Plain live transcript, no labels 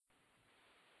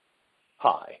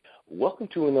Hi, welcome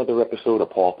to another episode of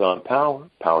Paul Thon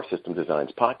Power System Design's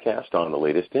podcast on the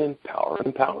latest in power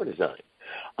and power design.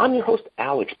 I'm your host,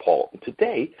 Alex Paul, and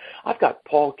today I've got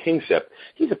Paul Kingsep.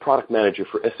 He's a product manager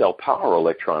for SL Power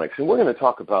Electronics, and we're going to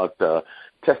talk about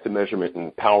test and measurement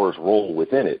and power's role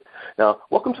within it. Now,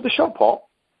 welcome to the show, Paul.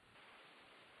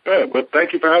 Good. Well,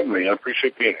 thank you for having me. I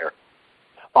appreciate being here.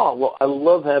 Oh, well, I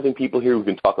love having people here who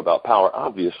can talk about power.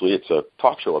 Obviously, it's a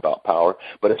talk show about power,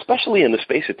 but especially in the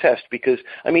space of test because,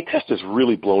 test has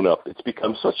really blown up. It's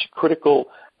become such a critical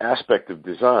aspect of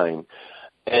design,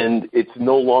 and it's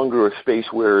no longer a space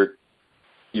where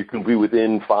you can be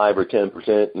within 5 or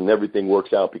 10% and everything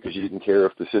works out because you didn't care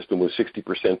if the system was 60%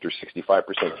 or 65%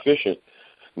 efficient.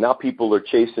 Now people are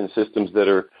chasing systems that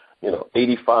are,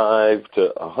 85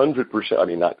 to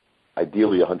 100%. Not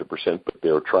ideally 100%, but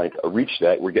they're trying to reach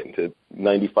that. We're getting to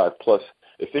 95 plus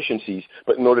efficiencies.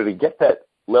 But in order to get that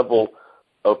level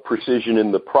of precision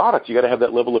in the product, you got to have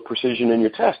that level of precision in your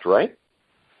test, right?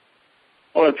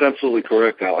 Well, that's absolutely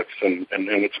correct, Alex. And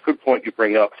it's a good point you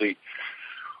bring up.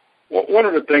 One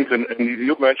of the things, and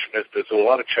you mentioned this, there's a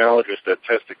lot of challenges that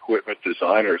test equipment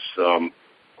designers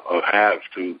have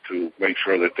to make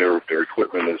sure that their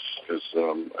equipment is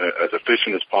as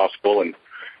efficient as possible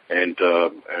and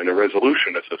the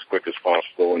resolution is as quick as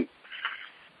possible.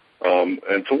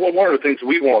 And so one of the things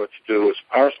we wanted to do as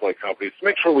a power supply company is to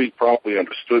make sure we properly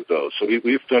understood those. So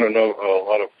we've done a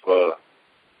lot of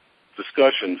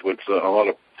discussions with a lot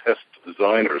of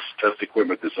test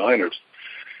equipment designers.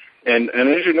 And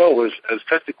as you know, as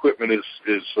test equipment is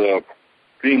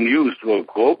being used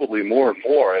globally more and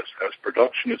more as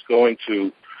production is going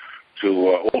to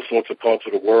all sorts of parts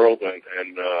of the world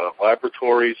and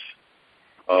laboratories,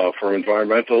 for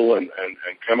environmental and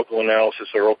chemical analysis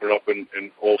are opening up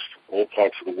in all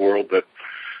parts of the world.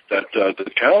 That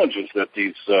the challenges that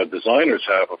these designers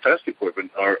have of test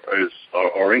equipment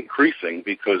are increasing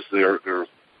because they're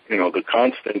the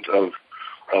constant of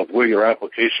where your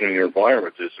application in your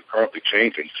environment is currently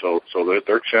changing. So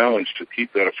they're challenged to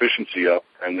keep that efficiency up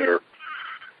and their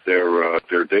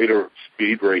data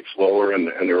speed rates lower and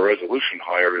their resolution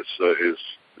higher is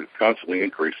constantly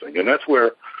increasing, and that's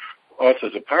where us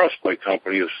as a power supply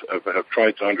company have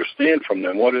tried to understand from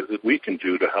them what is it we can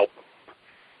do to help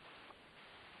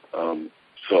them.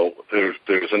 So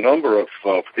there's a number of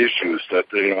issues that,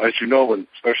 as you know, and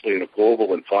especially in a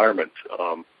global environment,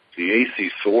 the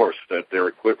AC source that their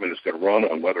equipment is going to run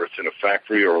on, whether it's in a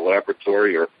factory or a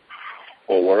laboratory or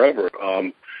wherever,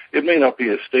 it may not be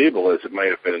as stable as it may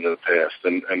have been in the past.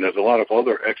 And there's a lot of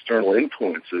other external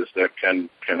influences that can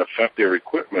affect their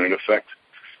equipment and affect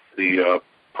the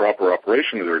proper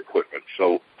operation of their equipment.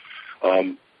 So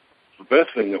the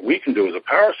best thing that we can do as a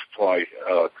power supply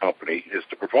company is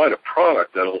to provide a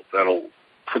product that'll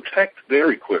protect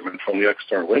their equipment from the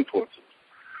external influences,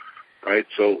 right?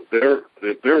 So they're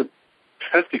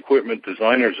test equipment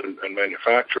designers and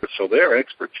manufacturers, so their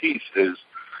expertise is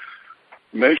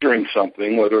measuring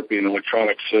something, whether it be an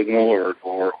electronic signal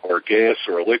or gas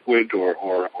or a liquid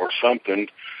or something,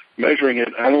 measuring it,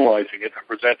 analyzing it, and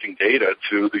presenting data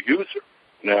to the user.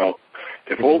 Now,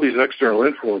 if all these external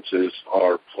influences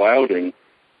are clouding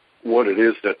what it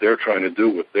is that they're trying to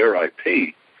do with their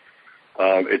IP,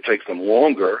 it takes them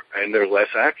longer and they're less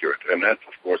accurate. And that,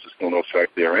 of course, is going to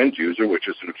affect their end user, which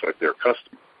is going to affect their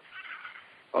customer.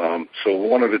 So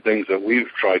one of the things that we've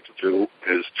tried to do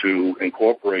is to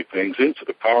incorporate things into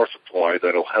the power supply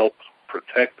that'll help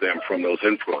protect them from those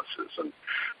influences. And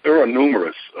there are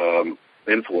numerous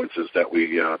influences that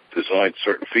we designed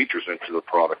certain features into the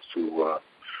products to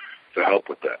help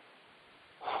with that.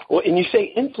 Well, and you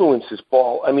say influences,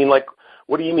 Paul.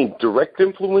 What do you mean? Direct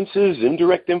influences,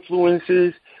 indirect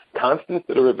influences, constants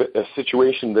that are a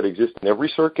situation that exists in every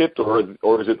circuit, or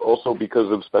is it also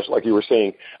because of special, like you were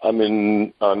saying, I'm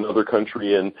in another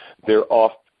country and they're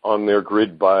off on their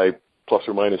grid by plus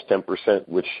or minus 10%,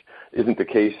 which isn't the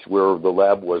case where the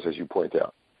lab was, as you point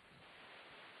out.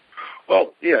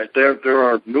 Well, yeah, there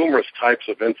are numerous types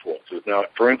of influences. Now,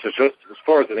 for instance, just as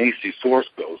far as an AC source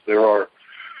goes,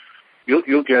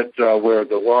 you'll get where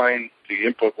the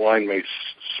input line may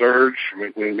surge,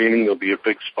 meaning there'll be a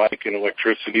big spike in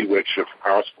electricity, which if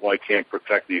power supply can't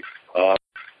protect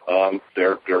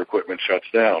their equipment shuts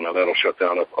down. Now that'll shut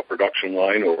down a production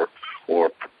line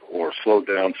or slow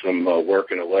down some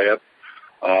work in a lab.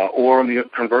 Or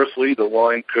conversely, the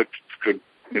line could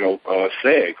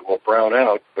sag or brown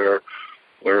out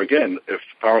where again, if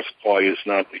the power supply is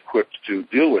not equipped to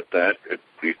deal with that,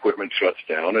 the equipment shuts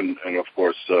down, and of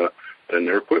course, then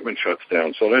their equipment shuts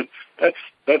down. So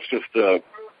that's just the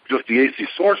AC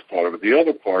source part of it. The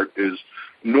other part is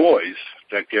noise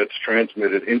that gets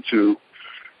transmitted into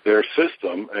their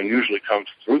system and usually comes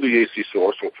through the AC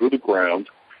source or through the ground,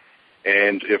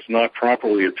 and if not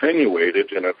properly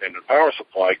attenuated in a power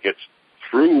supply, gets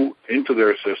through into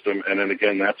their system, and then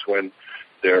again, that's when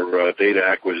their data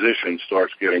acquisition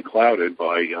starts getting clouded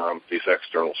by these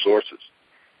external sources.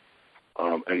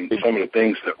 And some of the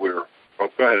things that we're... Oh,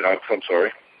 go ahead, I'm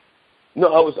sorry. No,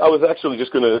 I was actually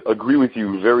just going to agree with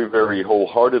you very, very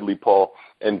wholeheartedly, Paul,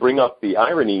 and bring up the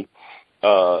irony.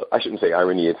 I shouldn't say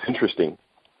irony, it's interesting.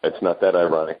 It's not that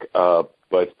ironic.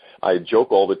 But I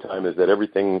joke all the time is that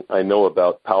everything I know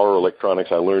about power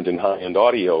electronics I learned in high-end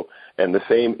audio, and the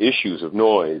same issues of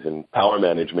noise and power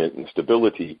management and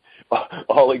stability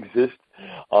all exist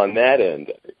on that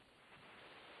end.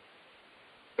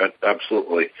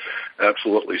 Absolutely.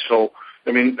 So,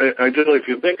 I mean, ideally, if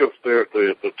you think of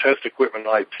the test equipment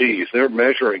IPs, they're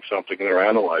measuring something and they're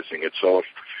analyzing it. So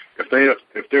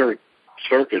if their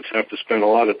circuits have to spend a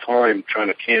lot of time trying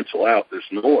to cancel out this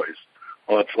noise,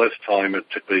 well, it's less time that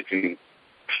they can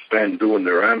spend doing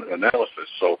their analysis.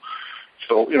 So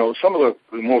some of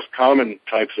the most common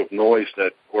types of noise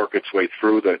that work its way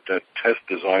through that test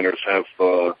designers have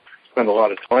spend a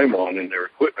lot of time on in their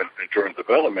equipment during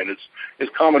development is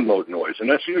common mode noise, and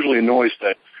that's usually a noise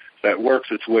that works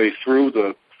its way through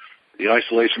the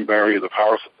isolation barrier of the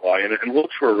power supply and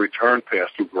looks for a return path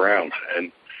through ground.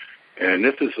 And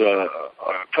this is a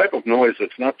type of noise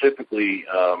that's not typically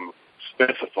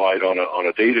specified on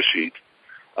a data sheet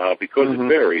because it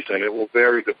varies, and it will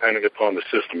vary depending upon the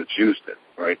system it's used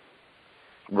in, right?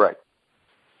 Right.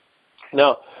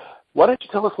 Now, why don't you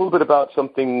tell us a little bit about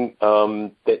something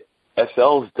that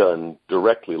SL's done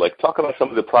directly? Like, talk about some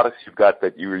of the products you've got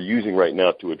that you're using right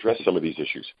now to address some of these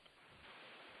issues.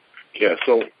 Yeah,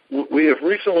 so we have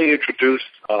recently introduced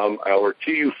our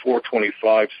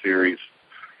TU425 series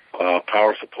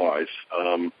power supplies.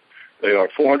 They are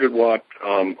 400-watt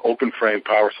open-frame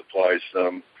power supplies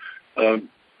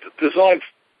designed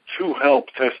to help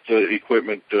test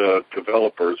equipment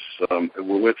developers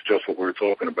with just what we were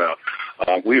talking about.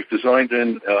 We've designed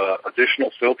in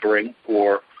additional filtering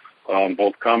for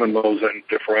both common modes and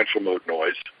differential mode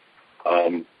noise.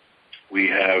 We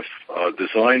have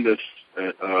designed this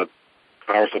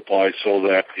power supply so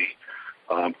that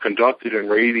the conducted and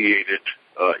radiated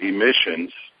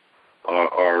emissions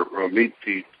meet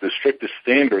the strictest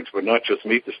standards, but not just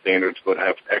meet the standards, but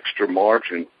have extra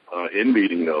margin in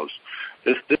meeting those.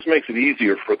 This makes it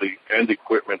easier for the end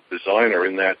equipment designer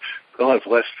in that they'll have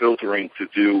less filtering to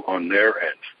do on their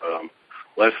end,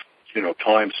 less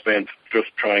time spent just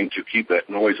trying to keep that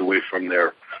noise away from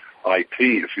their IP,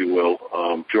 if you will,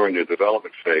 during the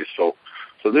development phase. So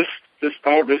this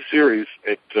series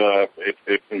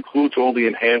it includes all the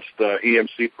enhanced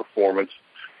EMC performance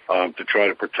to try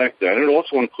to protect that, and it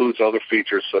also includes other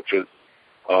features such as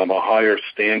a higher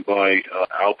standby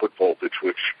output voltage,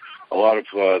 which a lot of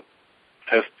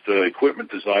test equipment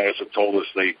designers have told us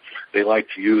they like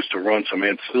to use to run some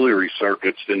ancillary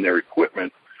circuits in their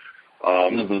equipment.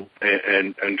 And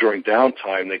during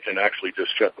downtime, they can actually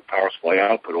just shut the power supply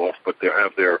output off, but they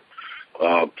have their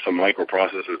some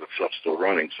microprocessors and stuff still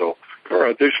running. So there are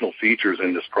additional features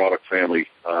in this product family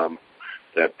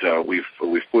that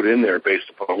we've put in there based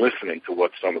upon listening to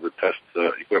what some of the test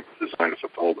equipment designers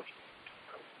have told us.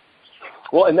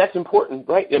 Well, and that's important,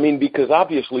 right? I mean, because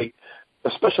obviously,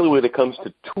 especially when it comes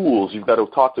to tools, you've got to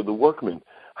talk to the workman.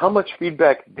 How much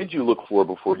feedback did you look for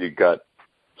before you got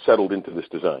settled into this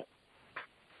design?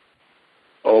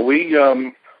 Oh,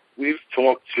 we've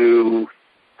talked to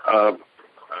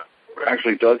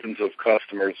actually dozens of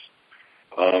customers,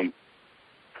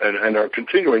 and are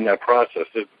continuing that process.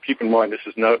 Keep in mind, this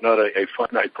is not a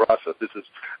finite process. This is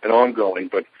an ongoing,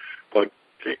 but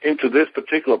into this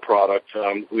particular product,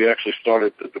 we actually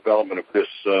started the development of this,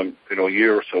 a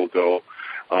year or so ago,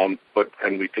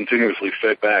 and we continuously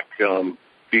fed back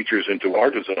features into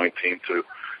our design team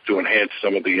to enhance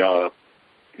some of the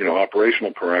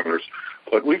operational parameters.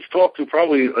 But we've talked to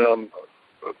probably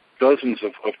dozens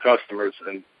of customers,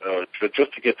 and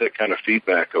just to get that kind of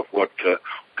feedback of what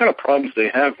kind of problems they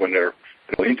have when they're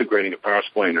integrating a power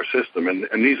supply in their system,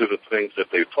 and these are the things that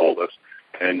they've told us,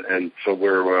 and so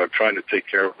we're trying to take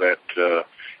care of that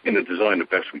in the design the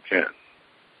best we can.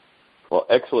 Well,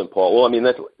 excellent, Paul. Well, I mean,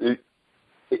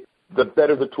 the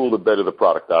better the tool, the better the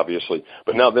product, obviously.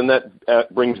 But now then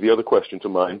that brings the other question to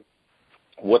mind.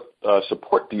 What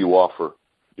support do you offer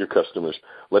your customers?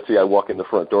 Let's say I walk in the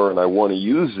front door and I want to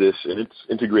use this and it's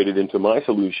integrated into my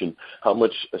solution. How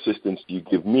much assistance do you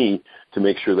give me to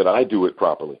make sure that I do it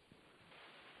properly?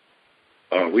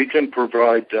 We can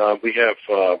provide, we have,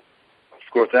 of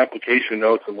course, application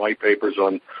notes and white papers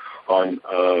on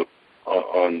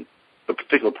the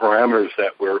particular parameters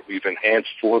that we've enhanced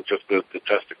for just the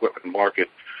test equipment market.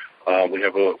 We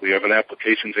have an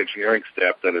applications engineering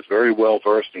staff that is very well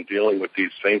versed in dealing with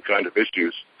these same kind of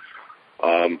issues,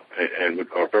 and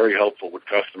are very helpful with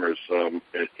customers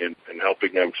in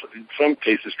helping them, in some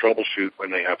cases, troubleshoot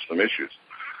when they have some issues.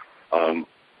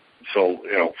 So,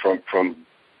 from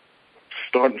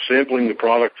starting sampling the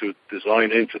product to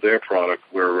design into their product,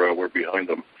 we're behind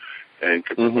them and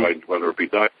can provide, whether it be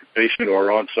documentation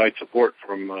or on-site support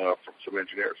from some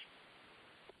engineers.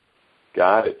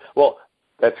 Got it. Well,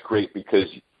 that's great, because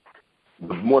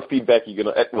the more feedback you get,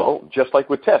 just like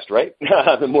with test, right?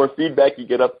 The more feedback you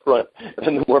get up front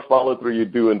and the more follow-through you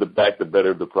do in the back, the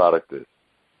better the product is.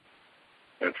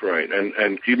 That's right.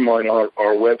 And keep in mind, our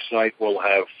website will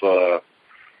have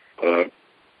a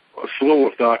slew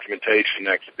of documentation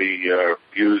that can be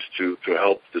used to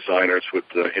help designers with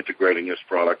integrating this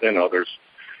product and others.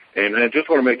 And I just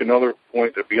want to make another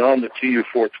point that beyond the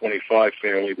TU425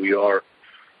 family, we are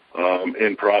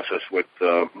in process with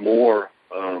more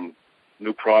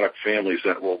new product families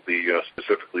that will be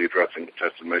specifically addressing the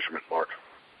test and measurement market.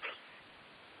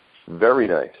 Very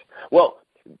nice. Well,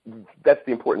 that's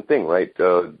the important thing, right?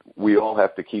 We all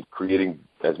have to keep creating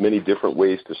as many different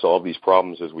ways to solve these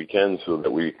problems as we can so that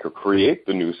we can create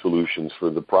the new solutions for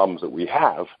the problems that we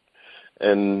have.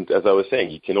 And as I was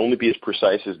saying, you can only be as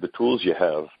precise as the tools you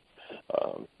have.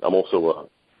 I'm also an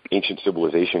ancient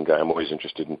civilization guy. I'm always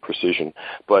interested in precision.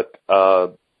 But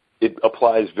it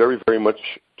applies very, very much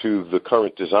to the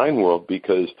current design world,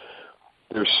 because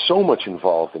there's so much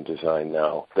involved in design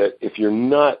now that if you're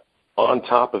not on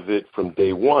top of it from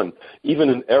day one, even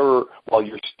an error while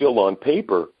you're still on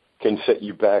paper can set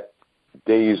you back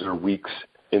days or weeks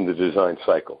in the design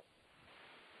cycle.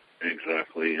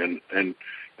 Exactly. And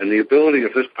the ability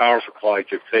of this power supply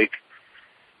to take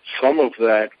some of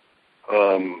that,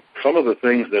 some of the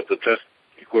things that the test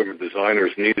equipment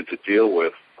designers needed to deal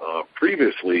with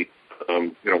previously,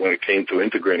 when it came to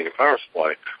integrating a power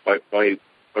supply, by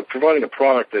providing a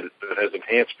product that has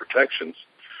enhanced protections,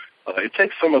 it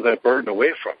takes some of that burden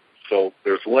away from them. So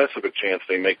there's less of a chance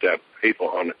they make that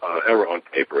error on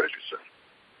paper, as you said.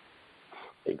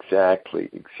 Exactly.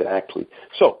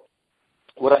 So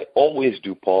what I always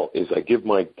do, Paul, is I give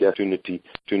my guest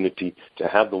opportunity to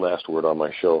have the last word on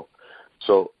my show.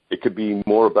 So it could be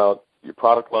more about your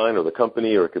product line or the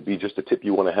company, or it could be just a tip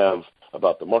you want to have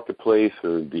about the marketplace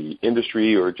or the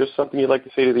industry, or just something you'd like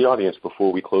to say to the audience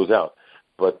before we close out.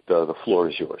 But the floor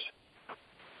is yours.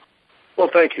 Well,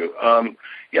 thank you. I'd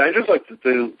just like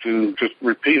to just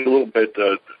repeat a little bit.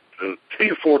 The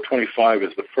TU425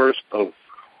 is the first of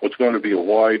what's going to be a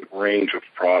wide range of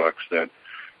products that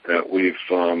we've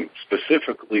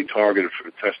specifically targeted for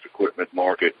the test equipment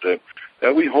market that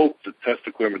we hope the test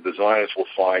equipment designers will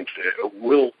find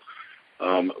will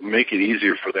make it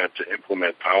easier for them to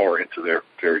implement power into their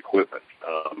equipment.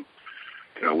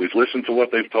 We've listened to what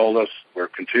they've told us. We're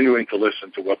continuing to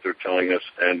listen to what they're telling us,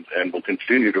 and we'll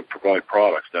continue to provide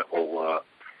products that will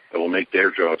make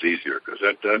their jobs easier, because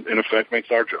that in effect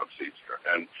makes our jobs easier.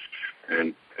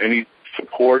 And any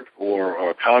support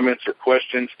or comments or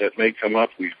questions that may come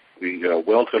up, we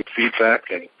welcome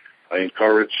feedback, and I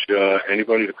encourage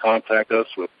anybody to contact us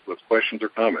with questions or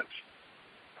comments.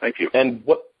 Thank you. And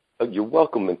you're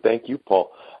welcome, and thank you,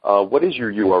 Paul. What is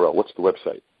your URL? What's the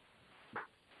website?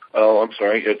 Oh, I'm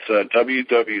sorry. It's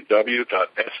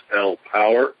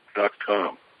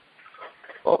www.slpower.com.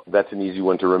 Oh, that's an easy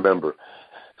one to remember.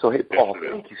 So, hey, Paul,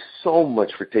 thank you so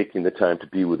much for taking the time to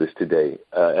be with us today.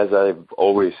 As I've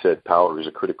always said, power is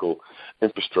a critical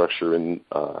infrastructure, and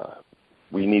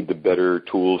we need the better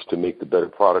tools to make the better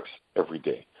products every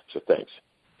day. So thanks.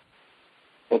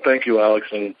 Well, thank you, Alex.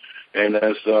 And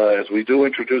as we do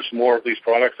introduce more of these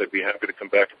products, I'd be happy to come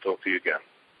back and talk to you again.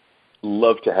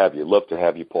 Love to have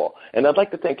you, Paul. And I'd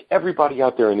like to thank everybody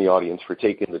out there in the audience for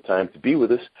taking the time to be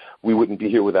with us. We wouldn't be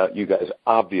here without you guys,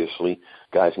 obviously,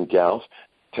 guys and gals.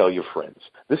 Tell your friends.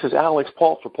 This is Alex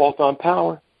Paul for Paul on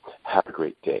Power. Have a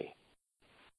great day.